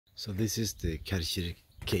So this is the KÄRCHER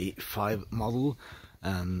K5 model,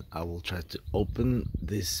 and I will try to open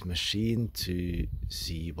this machine to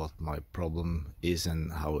see what my problem is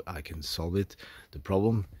and how I can solve it. The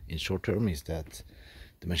problem in short term is that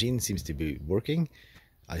the machine seems to be working.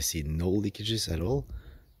 I see no leakages at all,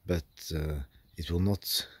 but it will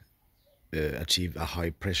not achieve a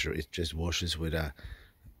high pressure. It just washes with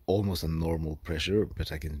almost a normal pressure,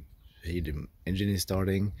 but I can hear the engine is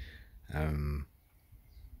starting.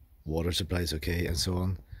 Water supply is okay, and so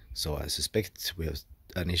on. So I suspect we have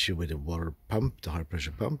an issue with the water pump, the high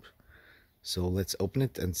pressure pump. So let's open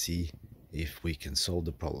it and see if we can solve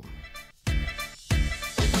the problem.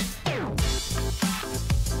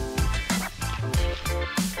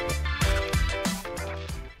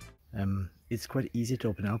 It's quite easy to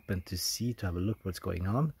open up and to have a look what's going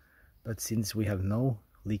on, but since we have no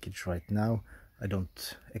leakage right now, I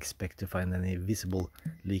don't expect to find any visible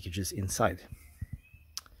leakages inside.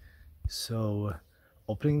 So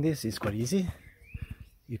opening this is quite easy.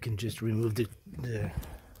 You can just remove the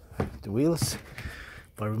wheels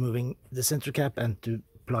by removing the center cap, and to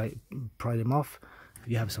pry them off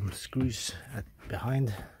you have some screws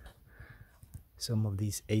behind, some of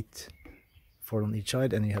these 4 on each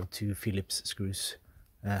side, and you have 2 Phillips screws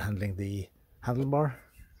handling the handlebar,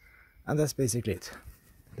 and that's basically it.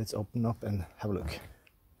 Let's open up and have a look.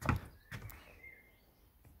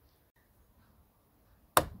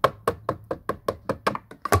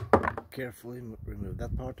 Carefully remove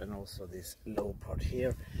that part, and also this low part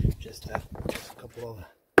here. Just a couple of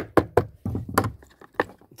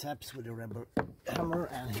taps with a rubber hammer,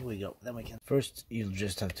 and here we go. Then we can first, you'll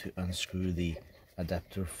just have to unscrew the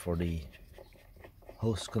adapter for the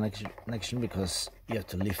hose connection, because you have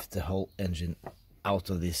to lift the whole engine out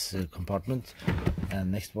of this compartment.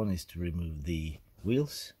 And next one is to remove the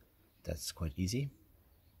wheels. That's quite easy.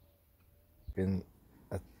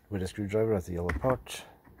 With a screwdriver at the yellow part,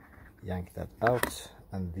 yank that out,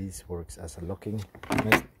 and this works as a locking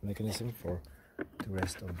mechanism for the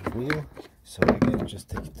rest of the wheel. So again, just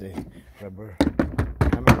take the rubber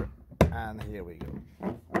hammer, and here we go.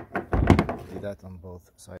 Do that on both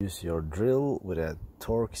sides. Use your drill with a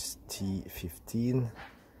Torx T15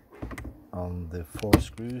 on the 4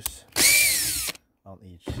 screws on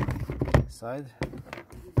each side.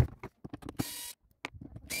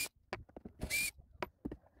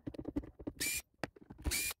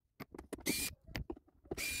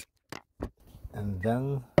 And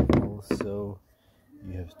then also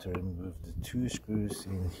you have to remove the 2 screws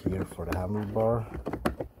in here for the handlebar.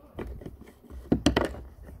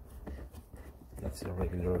 It's a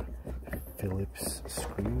regular Phillips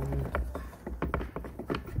screw.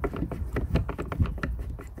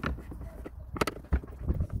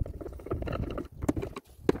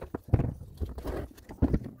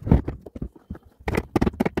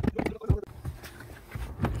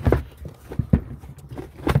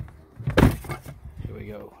 Here we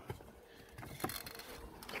go.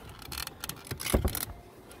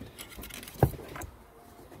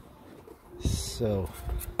 So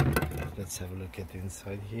let's have a look at the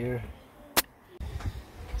inside here.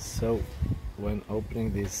 So when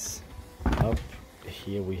opening this up,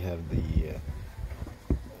 here we have the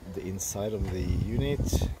inside of the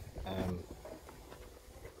unit.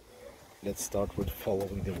 Let's start with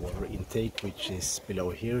following the water intake, which is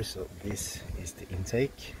below here. So this is the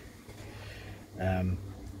intake.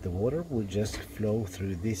 The water will just flow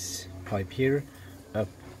through this pipe here up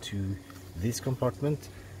to this compartment,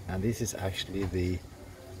 and this is actually the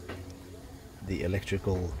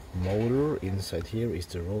electrical motor. Inside here is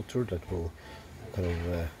the rotor that will kind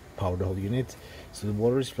of power the whole unit. So the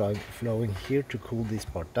water is flowing here to cool this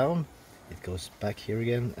part down. It goes back here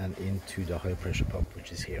again and into the high pressure pump,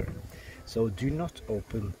 which is here. So do not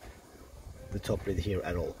open the top lid here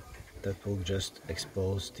at all. That will just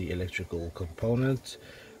expose the electrical component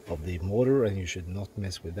of the motor, and you should not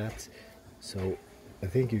mess with that. So I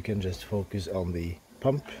think you can just focus on the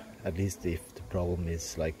pump, at least if the problem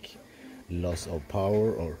is like loss of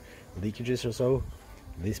power or leakages or so.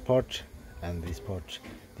 This part and this part,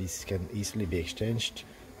 these can easily be exchanged,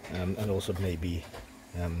 and also maybe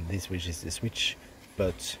this, which is the switch.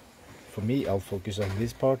 But for me, I'll focus on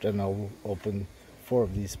this part, and I'll open 4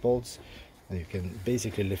 of these bolts, and you can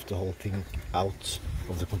basically lift the whole thing out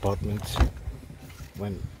of the compartment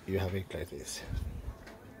when you have it like this.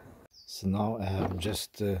 So now I have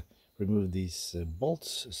just removed these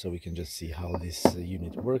bolts, so we can just see how this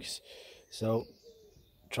unit works. So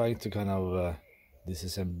trying to kind of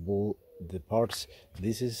disassemble the parts.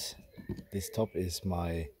 This top is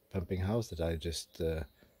my pumping house that I just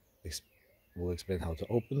will explain how to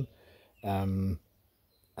open.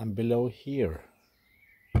 And below here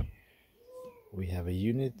we have a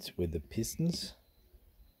unit with the pistons,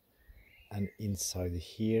 and inside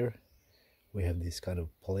here we have this kind of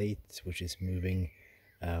plate which is moving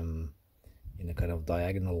in a kind of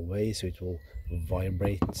diagonal way, so it will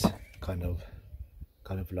vibrate kind of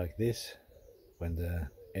like this when the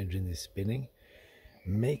engine is spinning,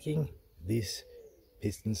 making these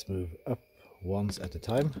pistons move up once at a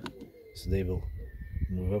time. So they will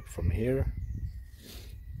move up from here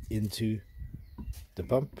into the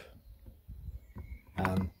pump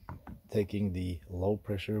and taking the low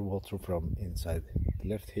pressure water from inside the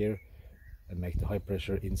left here and make the high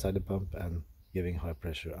pressure inside the pump and giving high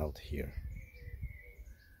pressure out here.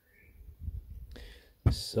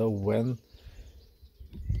 So when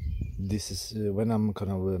I'm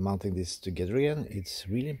kind of mounting this together again, it's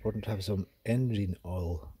really important to have some engine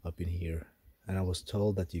oil up in here, and I was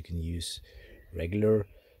told that you can use regular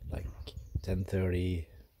like 1030,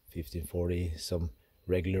 1540, some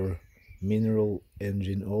regular mineral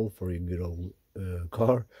engine oil for your good old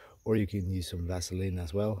car, or you can use some Vaseline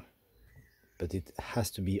as well, but it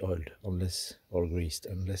has to be oiled or greased,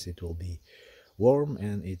 unless it will be warm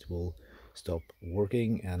and it will stop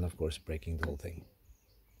working and of course breaking the whole thing.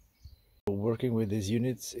 Working with these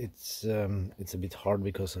units, it's a bit hard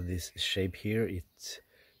because of this shape here. It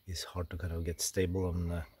is hard to kind of get stable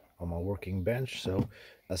on my working bench. So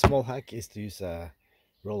a small hack is to use a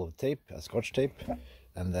roll of tape, a scotch tape,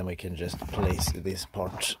 and then we can just place this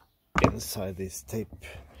part inside this tape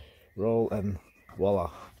roll, and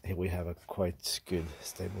voila, here we have a quite good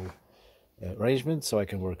stable arrangement, so I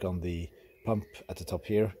can work on the pump at the top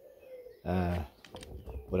here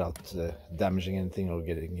without damaging anything or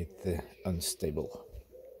getting it unstable.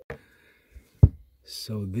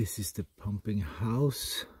 So this is the pumping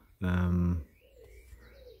house.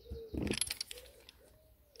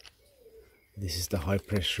 This is the high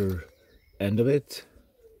pressure end of it,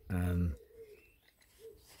 and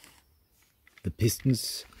the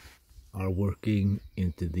pistons are working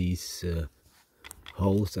into these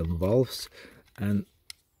holes and valves, and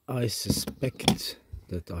I suspect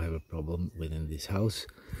that I have a problem within this house.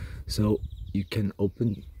 So you can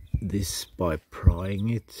open this by prying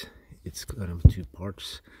it. It's kind of two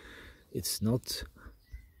parts. It's not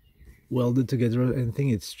welded together or anything,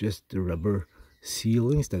 it's just the rubber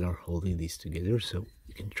sealings that are holding these together. So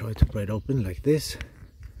you can try to pry it open like this,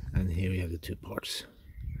 and here you have the two parts.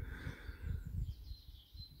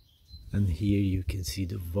 And here you can see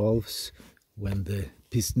the valves. When the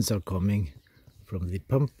pistons are coming from the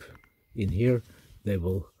pump in here, they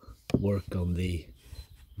will work on the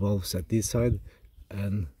valves at this side,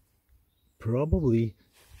 and probably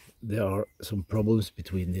there are some problems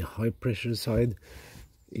between the high pressure side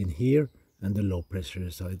in here and the low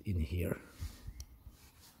pressure side in here.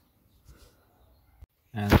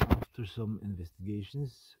 And after some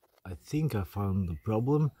investigations, I think I found the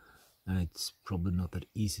problem. It's probably not that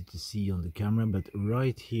easy to see on the camera, but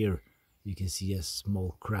right here you can see a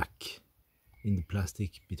small crack in the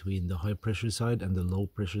plastic between the high pressure side and the low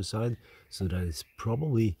pressure side. So that is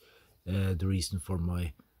probably the reason for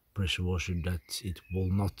my pressure washer, that it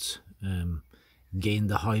will not gain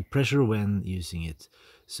the high pressure when using it.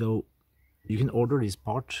 So you can order this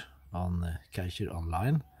part on KÄRCHER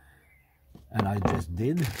online, and I just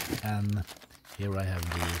did, and here I have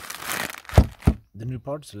the new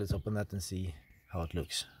part. So let's open that and see how it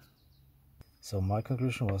looks. So my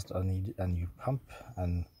conclusion was that I need a new pump,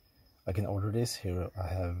 and I can order this. Here I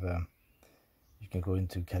have you can go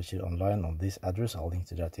into KÄRCHER online on this address. I'll link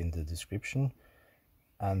to that in the description,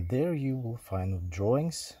 and there you will find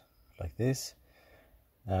drawings like this,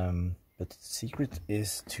 but the secret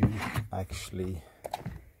is to actually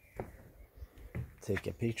take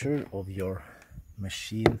a picture of your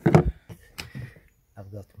machine.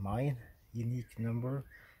 I've got my unique number,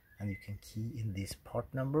 and you can key in this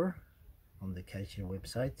part number on the KÄRCHER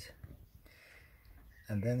website,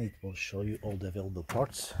 and then it will show you all the available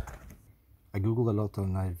parts. I googled a lot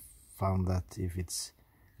and I found that if it's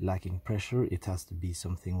lacking pressure, it has to be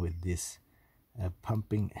something with this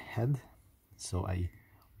pumping head. So I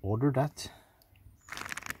ordered that,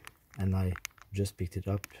 and I just picked it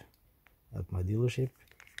up at my dealership.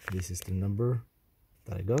 This is the number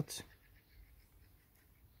that I got.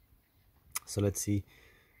 So let's see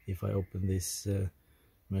if I open this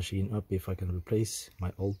machine up, if I can replace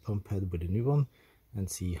my old pump head with a new one and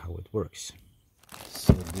see how it works.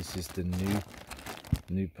 So this is the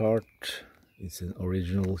new part. It's an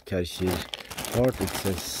original KÄRCHER part. It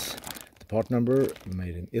says the part number,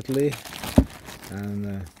 made in Italy,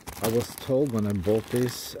 and I was told when I bought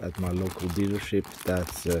this at my local dealership that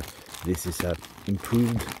this is an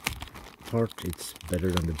improved part. It's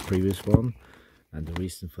better than the previous one, and the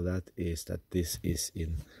reason for that is that this is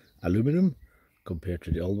in aluminum compared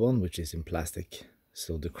to the old one, which is in plastic.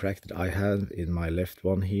 So the crack that I have in my left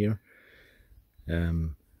one here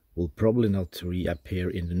will probably not reappear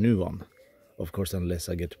in the new one, of course, unless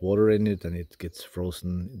I get water in it and it gets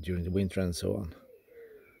frozen during the winter and so on.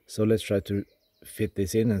 So let's try to fit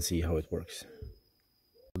this in and see how it works.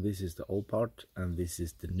 This is the old part and this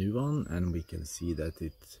is the new one, and we can see that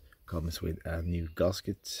it comes with a new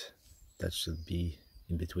gasket that should be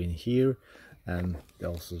in between here, and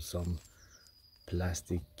also some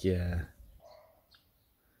plastic.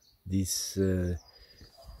 These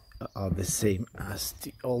are the same as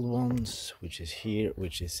the old ones, which is here,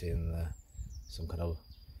 which is in some kind of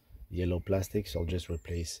yellow plastic. So I'll just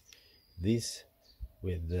replace this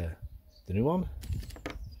with the new one.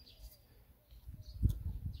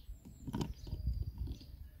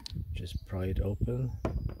 Just pry it open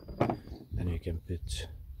and you can put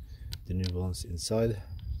the new ones inside,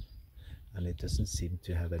 and it doesn't seem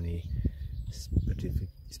to have any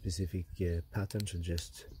specific pattern, so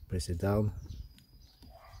just press it down.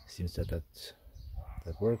 Seems that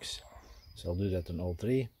works. So I'll do that on all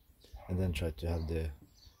three and then try to have the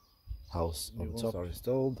house on top. Are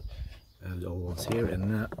installed, the old ones here,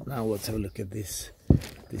 and now let's have a look at this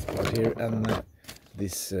part here, and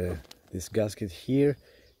this gasket here.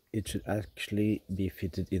 It should actually be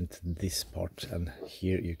fitted into this part, and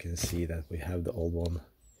here you can see that we have the old one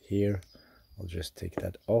here. I'll just take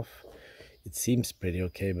that off. It seems pretty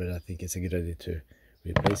okay, but I think it's a good idea to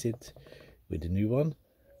replace it with the new one.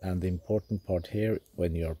 And the important part here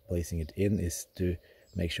when you're placing it in is to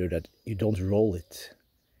make sure that you don't roll it.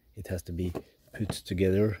 It has to be put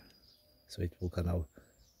together so it will kind of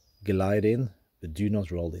glide in, but do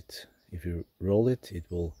not roll it. If you roll it, it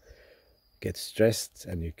will get stressed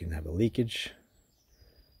and you can have a leakage,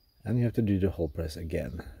 and you have to do the whole press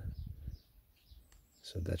again.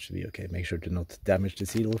 So that should be okay. Make sure to not damage the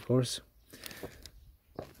seal, of course.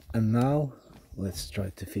 And now let's try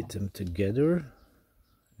to fit them together.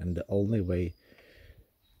 And the only way,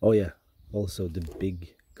 oh yeah, also the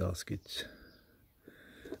big gasket,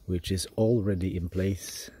 which is already in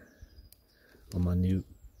place on my new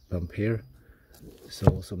pump here. So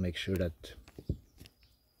also make sure that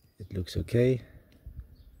it looks okay,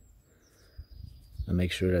 and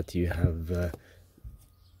make sure that you have the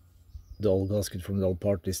old gasket from the old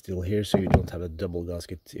part is still here, so you don't have a double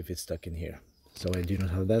gasket if it's stuck in here. So I do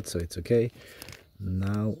not have that, so it's okay.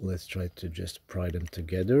 Now let's try to just pry them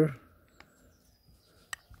together.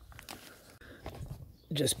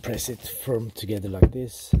 Just press it firm together like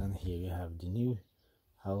this, and here you have the new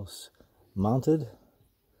house mounted.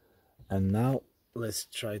 And now let's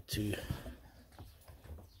try to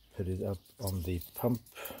put it up on the pump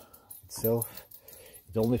itself.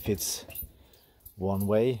 It only fits one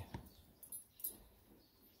way,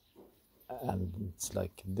 and it's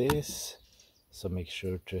like this. So make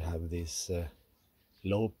sure to have this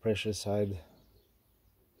low pressure side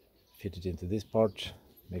fitted into this part.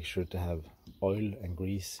 Make sure to have oil and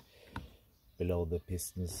grease below the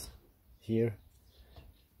pistons here,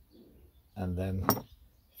 and then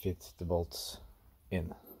fit the bolts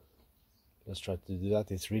in. Let's try to do that.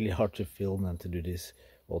 It's really hard to film and to do this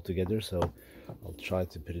all together, so I'll try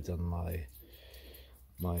to put it on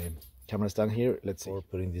my camera stand here. Let's see. For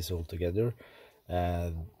putting this all together,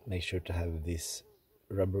 make sure to have this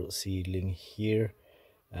rubber sealing here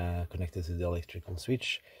connected to the electrical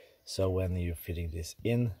switch, so when you're fitting this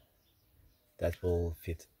in, that will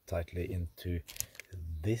fit tightly into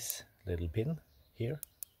this little pin here.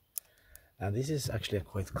 And this is actually a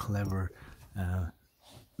quite clever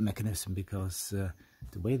mechanism, because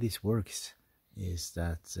the way this works is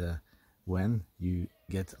that when you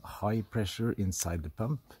get high pressure inside the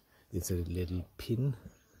pump, it's a little pin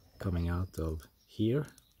coming out of here,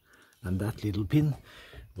 and that little pin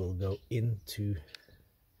will go into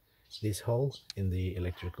this hole in the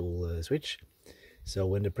electrical switch. So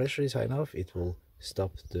when the pressure is high enough, it will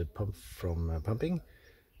stop the pump from pumping,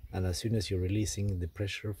 and as soon as you're releasing the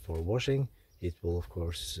pressure for washing, it will of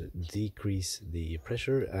course decrease the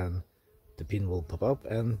pressure, and the pin will pop up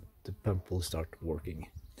and the pump will start working.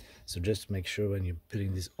 So just make sure when you're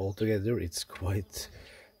putting this all together, it's quite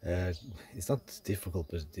it's not difficult,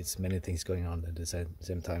 but it's many things going on at the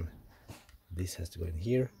same time. This has to go in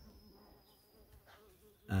here,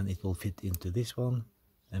 and it will fit into this one,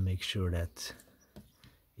 and make sure that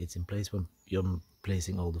it's in place when you're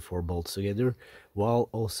placing all the 4 bolts together, while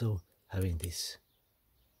also having this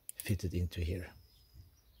fitted into here.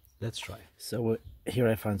 Let's try. So here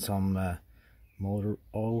I find some motor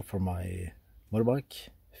oil for my motorbike.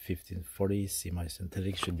 1540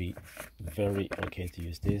 semi-synthetic should be very okay to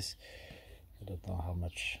use this. I don't know how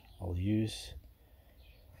much I'll use.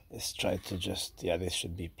 Let's try to just, yeah, this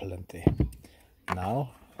should be plenty.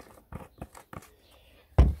 Now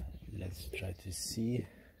let's try to see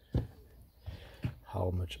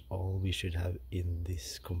how much oil we should have in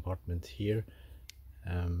this compartment here.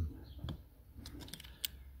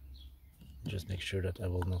 Just make sure that I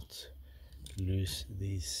will not lose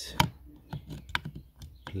these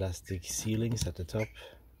plastic sealings at the top.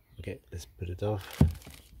 Okay, let's put it off.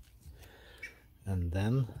 And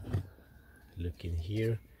then look in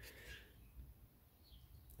here.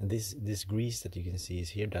 And this grease that you can see is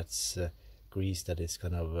here, that's grease that is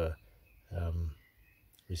kind of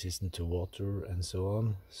resistant to water and so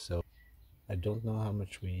on. So I don't know how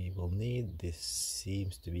much we will need. This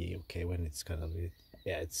seems to be okay when it's kind of,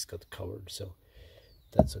 yeah, it's got covered, so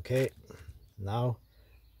that's okay. Now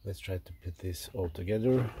let's try to put this all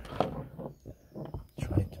together.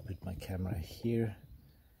 Trying to put my camera here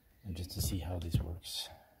and just to see how this works.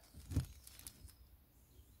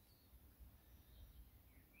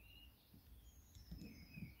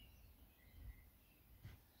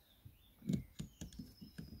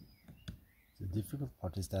 The difficult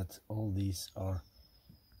part is that all these are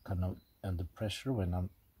kind of under pressure when I'm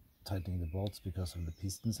tightening the bolts because of the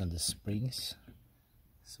pistons and the springs,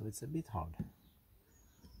 so it's a bit hard.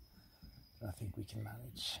 I think we can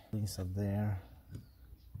manage. Things are there,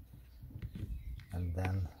 and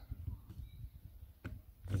then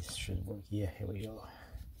this should work. Yeah, here we go.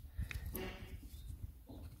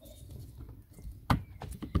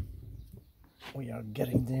 We are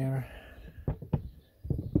getting there.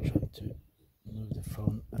 Trying to move the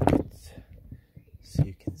phone a bit so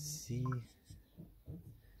you can see.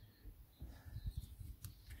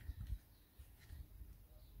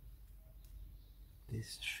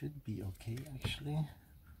 This should be okay actually.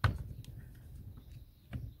 I'll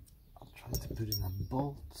try to put in a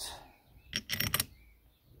bolt.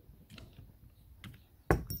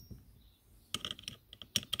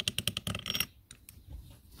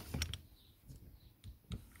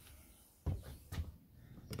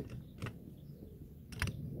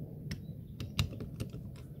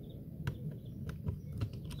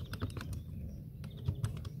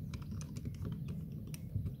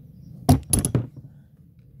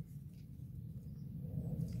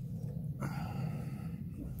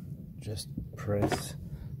 Just press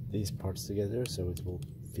these parts together so it will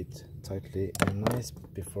fit tightly and nice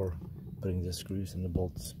before putting the screws and the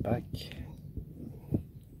bolts back.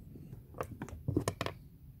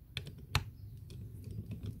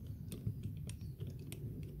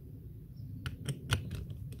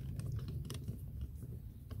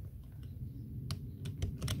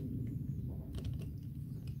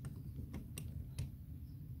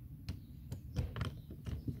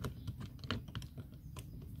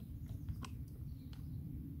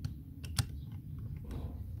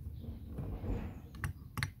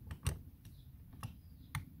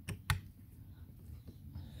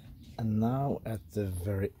 And now at the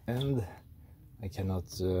very end, I cannot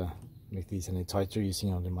make these any tighter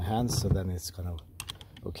using only my hands, so then it's kind of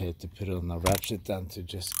okay to put it on a ratchet and to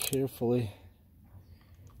just carefully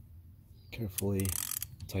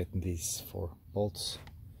tighten these 4 bolts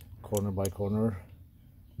corner by corner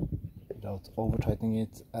without over tightening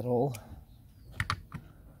it at all.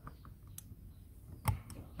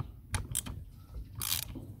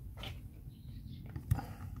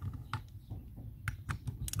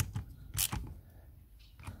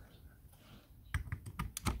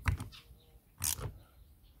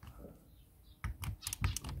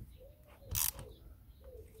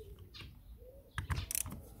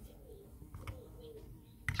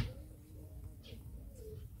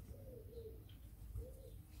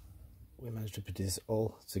 We managed to put this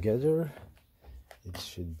all together. It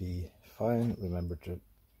should be fine. Remember to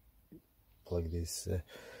plug this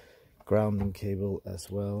grounding cable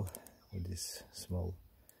as well with this small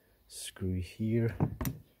screw here.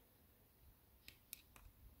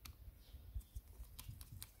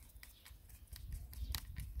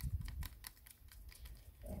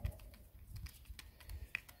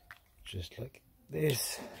 Just like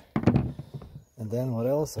this. And then what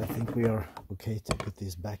else? I think we are okay to put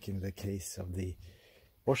this back in the case of the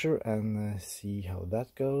washer and see how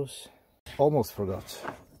that goes. Almost forgot.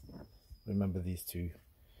 Remember these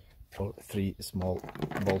 3 small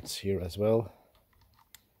bolts here as well.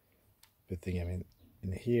 Putting them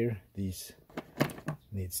in here. These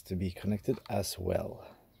needs to be connected as well,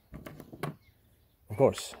 of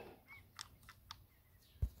course.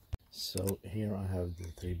 So here I have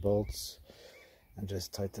the 3 bolts and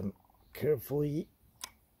just tighten them carefully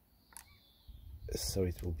so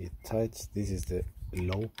it will be tight. This is the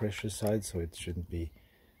low pressure side, so it shouldn't be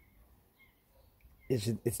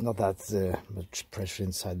it's not that much pressure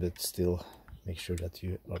inside, but still make sure that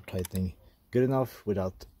you are tightening good enough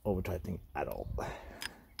without over tightening at all,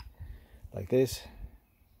 like this.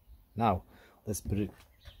 Now let's put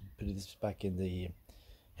this back in the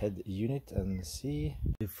head unit and see.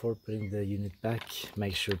 Before putting the unit back,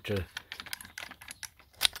 make sure to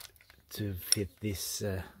fit this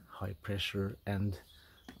high pressure end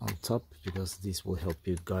on top, because this will help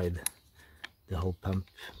you guide the whole pump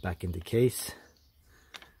back in the case,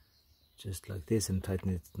 just like this, and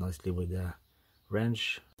tighten it nicely with a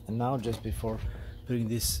wrench. And now, just before putting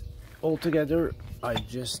this all together, I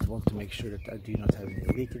just want to make sure that I do not have any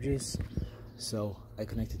leakages. So I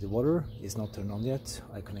connected the water, it's not turned on yet.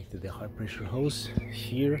 I connected the high pressure hose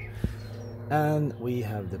here, and we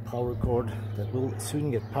have the power cord that will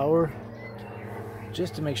soon get power,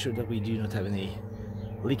 just to make sure that we do not have any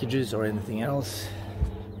leakages or anything else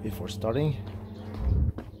before starting.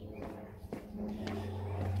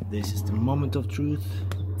 This is the moment of truth.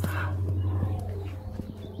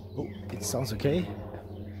 Oh, it sounds okay.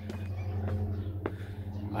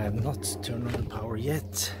 I have not turned on the power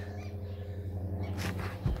yet.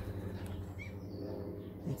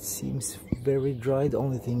 It seems very dry. The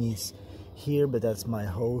only thing is here, but that's my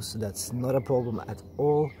hose, so that's not a problem at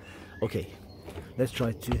all. Okay, let's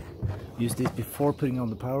try to use this before putting on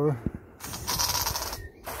the power.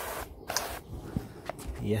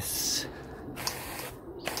 Yes,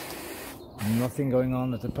 nothing going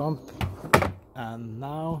on at the pump. And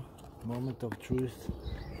now, moment of truth,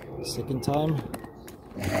 second time.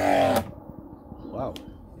 Wow,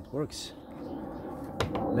 it works.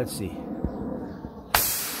 Let's see.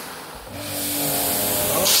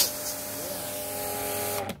 Oh,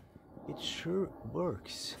 it sure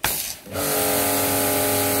works.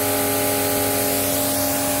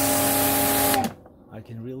 I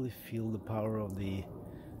can really feel the power of the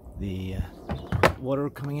water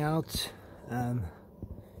coming out, and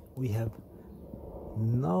we have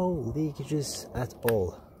no leakages at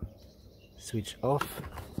all. Switch off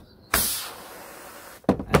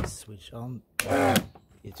and switch on.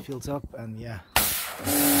 It fills up, and yeah,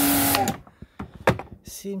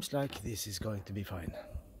 seems like this is going to be fine.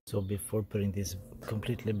 So before putting this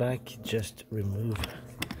completely back, just remove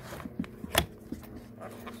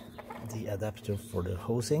the adapter for the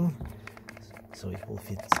hosing, so it will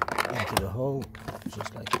fit into the hole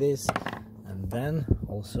just like this. And then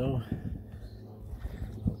also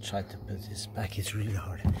I'll try to put this back, it's really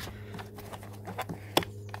hard.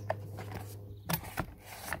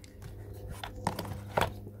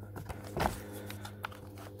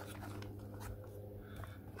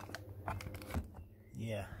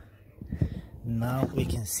 Yeah, now we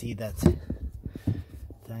can see that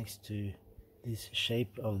thanks to this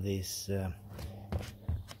shape of this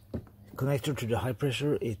connector to the high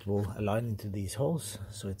pressure, it will align into these holes,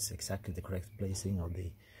 so it's exactly the correct placing of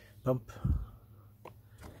the pump.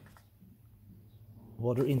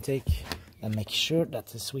 Water intake, and make sure that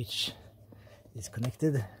the switch is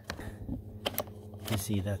connected. You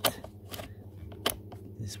see that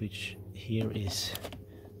the switch here is,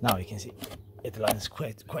 now you can see it aligns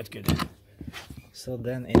quite good. So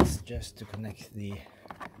then it's just to connect the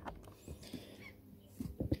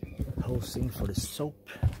hosing for the soap,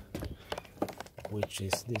 which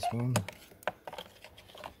is this one,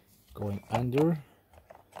 going under.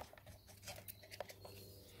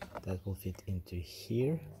 That will fit into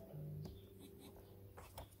here,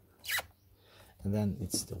 and then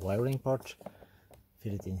it's the wiring part.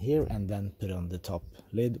 Fit it in here, and then put on the top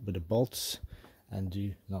lid with the bolts. And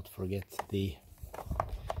do not forget the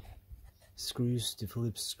screws, the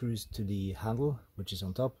Phillips screws to the handle, which is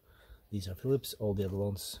on top. These are Phillips. All the other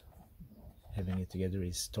ones having it together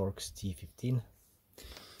is Torx T15.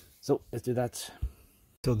 So let's do that.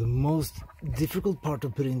 So the most difficult part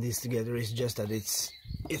of putting this together is just that it's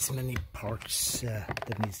many parts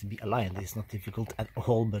that needs to be aligned. It's not difficult at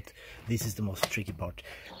all, but this is the most tricky part,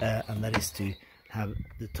 and that is to have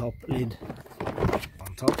the top lid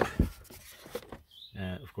on top.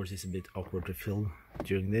 Of course, it's a bit awkward to film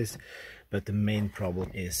during this, but the main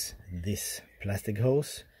problem is this plastic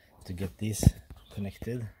hose. To get this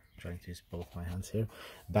connected, trying to use both my hands here,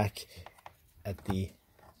 back at the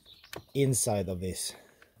inside of this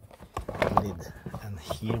lid. And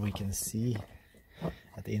here we can see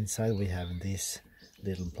at the inside we have this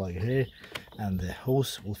little plug here, and the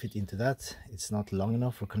hose will fit into that. It's not long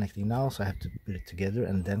enough for connecting now, so I have to put it together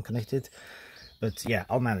and then connect it. But yeah,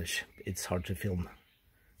 I'll manage. It's hard to film.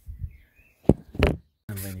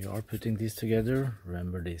 And when you are putting these together,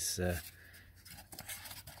 remember this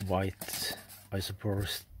white isopore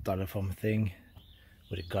styrofoam thing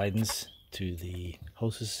with a guidance to the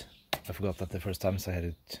hoses I forgot that the first time, so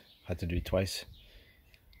I had to do it twice.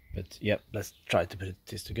 But yeah, let's try to put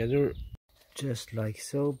this together. Just like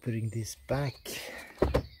so, putting this back.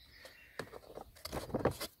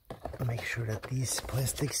 Make sure that these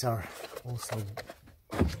plastics are also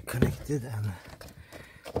connected and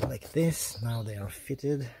like this. Now they are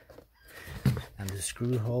fitted, and the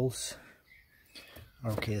screw holes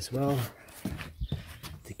are okay as well.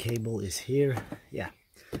 The cable is here. Yeah,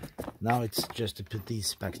 now it's just to put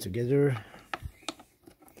these back together.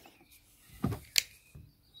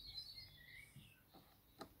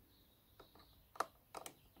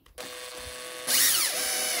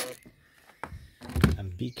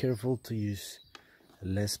 And be careful to use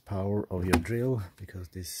less power of your drill, because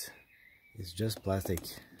this is just plastic.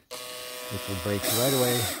 It will break right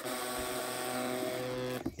away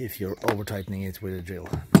if you're over tightening it with a drill.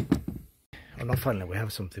 Oh no, finally we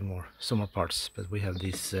have some more parts, but we have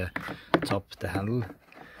this top, the handle.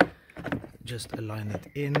 Just align it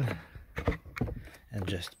in and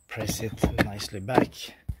just press it nicely back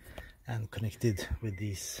and connect it with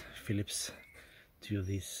these Phillips to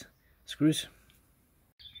these screws.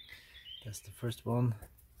 That's the first one,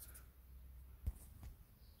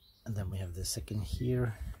 and then we have the second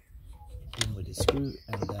here in with the screw,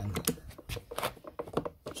 and then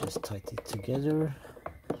just tighten it together.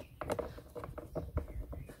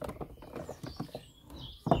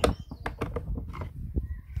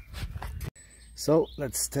 So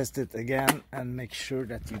let's test it again and make sure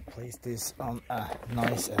that you place this on a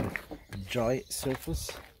nice and dry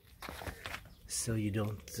surface, so you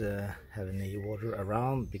don't have any water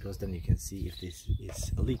around, because then you can see if this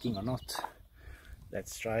is leaking or not.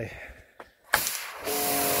 Let's try.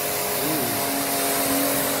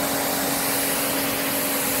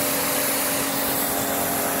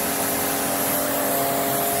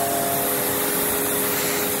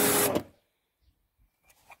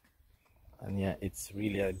 And yeah, it's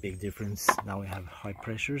really a big difference. Now we have high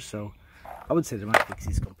pressure, so I would say the match fix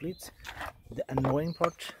is complete. The annoying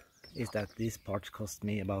part is that this part cost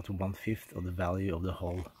me about 1/5 of the value of the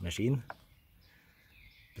whole machine.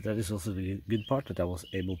 But that is also the good part, that I was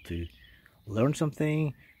able to learn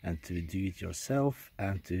something and to do it yourself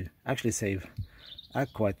and to actually save a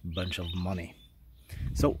quite bunch of money.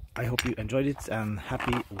 So I hope you enjoyed it, and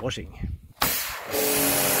happy washing.